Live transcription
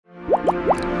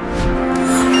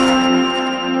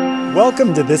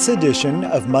Welcome to this edition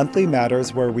of Monthly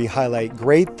Matters, where we highlight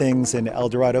great things in El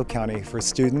Dorado County for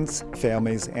students,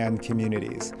 families, and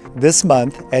communities. This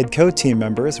month, EDCOE team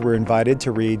members were invited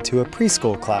to read to a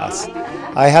preschool class.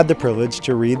 I had the privilege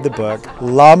to read the book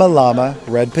Llama Llama,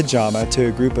 Red Pajama to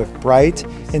a group of bright,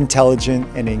 intelligent,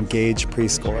 and engaged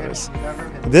preschoolers.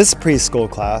 This preschool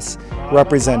class,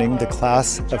 representing the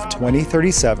class of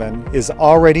 2037, is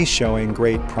already showing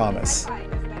great promise.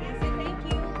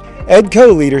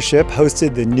 EDCOE leadership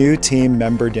hosted the new team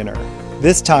member dinner.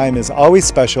 This time is always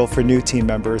special for new team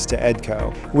members to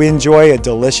EDCOE. We enjoy a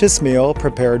delicious meal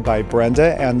prepared by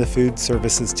Brenda and the food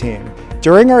services team.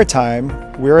 During our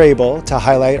time, we're able to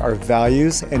highlight our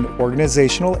values and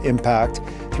organizational impact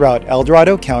throughout El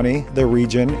Dorado County, the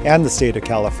region, and the state of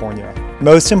California.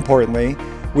 Most importantly,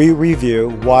 we review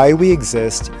why we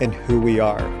exist and who we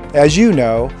are. As you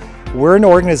know, we're an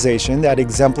organization that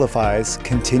exemplifies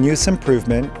continuous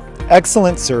improvement,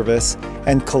 excellent service,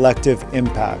 and collective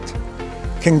impact.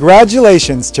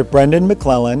 Congratulations to Brendan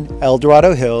McClellan, El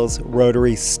Dorado Hills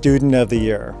Rotary Student of the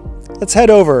Year. Let's head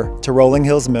over to Rolling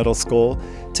Hills Middle School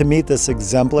to meet this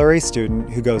exemplary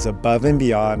student who goes above and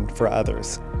beyond for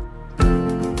others.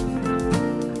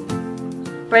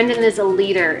 Brendan is a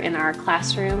leader in our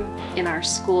classroom, in our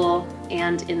school,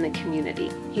 and in the community.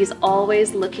 He's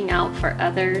always looking out for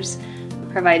others,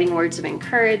 providing words of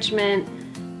encouragement,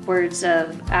 words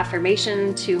of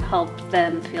affirmation to help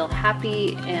them feel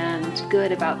happy and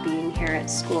good about being here at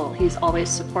school. He's always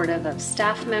supportive of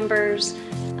staff members,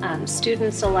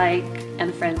 students alike,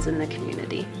 and friends in the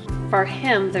community. For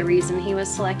him, the reason he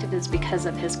was selected is because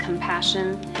of his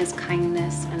compassion, his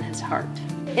kindness, and his heart.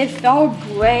 It felt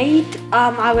great.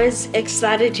 I was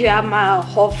excited to have my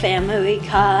whole family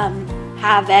come,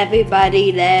 have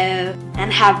everybody there,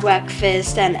 and have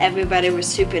breakfast, and everybody was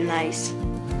super nice.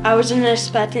 I wasn't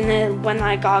expecting it. When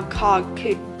I got called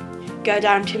to go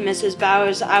down to Mrs.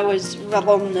 Bowers, I was a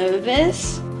little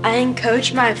nervous. I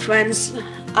encourage my friends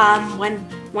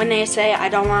when they say I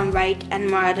don't want to write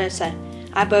anymore. I just say,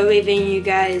 I believe in you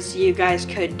guys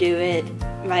could do it.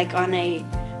 Like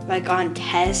on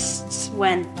tests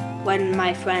when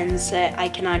my friends say I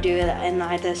cannot do it, and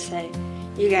I just say,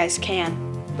 you guys can.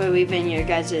 Believe in your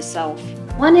guys' self.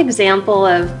 One example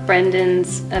of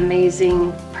Brendan's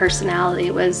amazing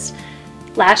personality was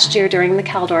last year during the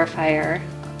Caldor fire.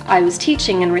 I was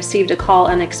teaching and received a call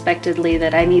unexpectedly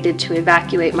that I needed to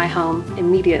evacuate my home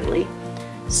immediately.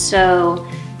 So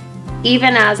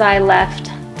even as I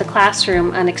left the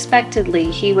classroom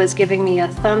unexpectedly, he was giving me a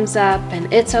thumbs up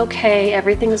and it's okay,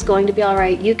 everything's going to be all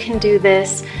right, you can do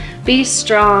this, be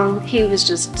strong. He was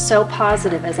just so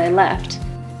positive as I left.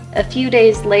 A few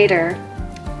days later,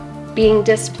 being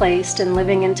displaced and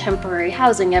living in temporary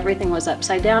housing, everything was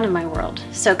upside down in my world.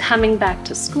 So coming back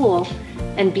to school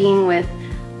and being with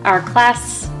our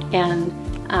class and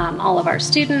all of our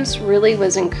students really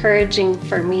was encouraging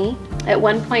for me. At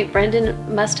one point,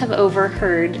 Brendan must have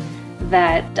overheard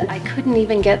that I couldn't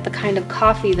even get the kind of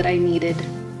coffee that I needed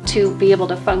to be able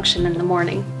to function in the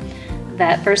morning.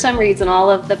 That for some reason all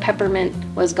of the peppermint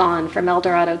was gone from El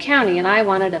Dorado County, and I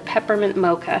wanted a peppermint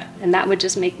mocha, and that would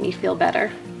just make me feel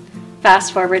better.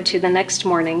 Fast forward to the next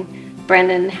morning,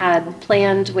 Brendan had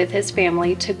planned with his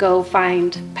family to go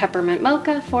find peppermint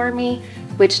mocha for me,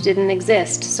 which didn't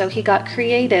exist. So he got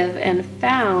creative and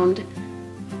found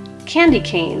candy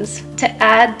canes to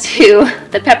add to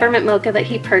the peppermint mocha that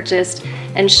he purchased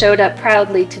and showed up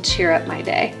proudly to cheer up my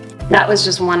day. That was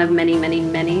just one of many, many,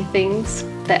 many things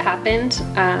that happened.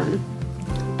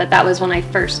 But that was when I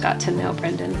first got to know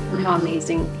Brendan and how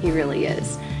amazing he really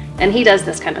is. And he does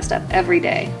this kind of stuff every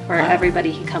day for everybody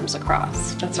he comes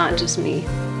across. That's not just me.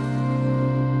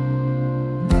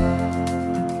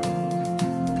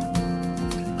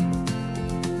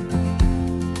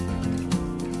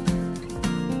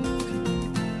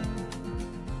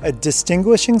 A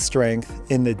distinguishing strength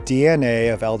in the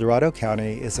DNA of El Dorado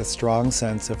County is a strong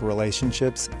sense of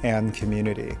relationships and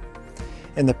community.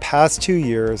 In the past 2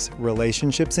 years,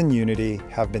 relationships and unity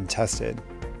have been tested.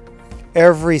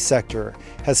 Every sector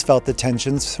has felt the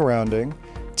tensions surrounding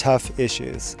tough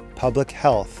issues, public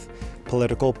health,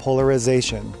 political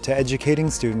polarization, to educating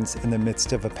students in the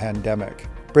midst of a pandemic.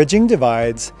 Bridging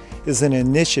Divides is an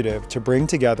initiative to bring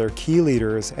together key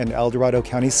leaders and El Dorado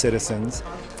County citizens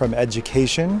from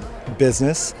education,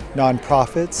 business,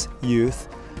 nonprofits, youth,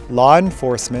 law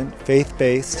enforcement,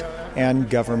 faith-based, and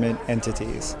government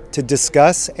entities to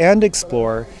discuss and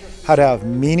explore how to have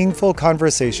meaningful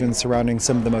conversations surrounding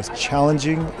some of the most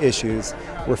challenging issues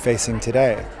we're facing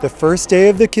today. The first day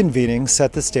of the convening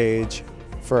set the stage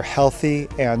for healthy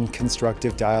and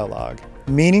constructive dialogue.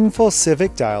 Meaningful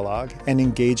civic dialogue and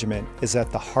engagement is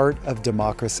at the heart of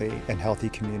democracy and healthy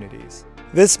communities.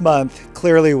 This month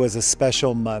clearly was a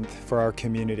special month for our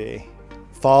community.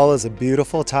 Fall is a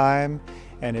beautiful time,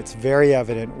 and it's very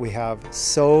evident we have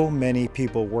so many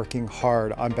people working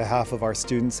hard on behalf of our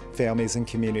students, families, and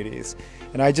communities.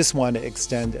 And I just want to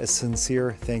extend a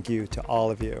sincere thank you to all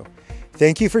of you.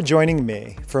 Thank you for joining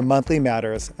me for Monthly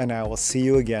Matters, and I will see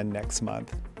you again next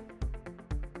month.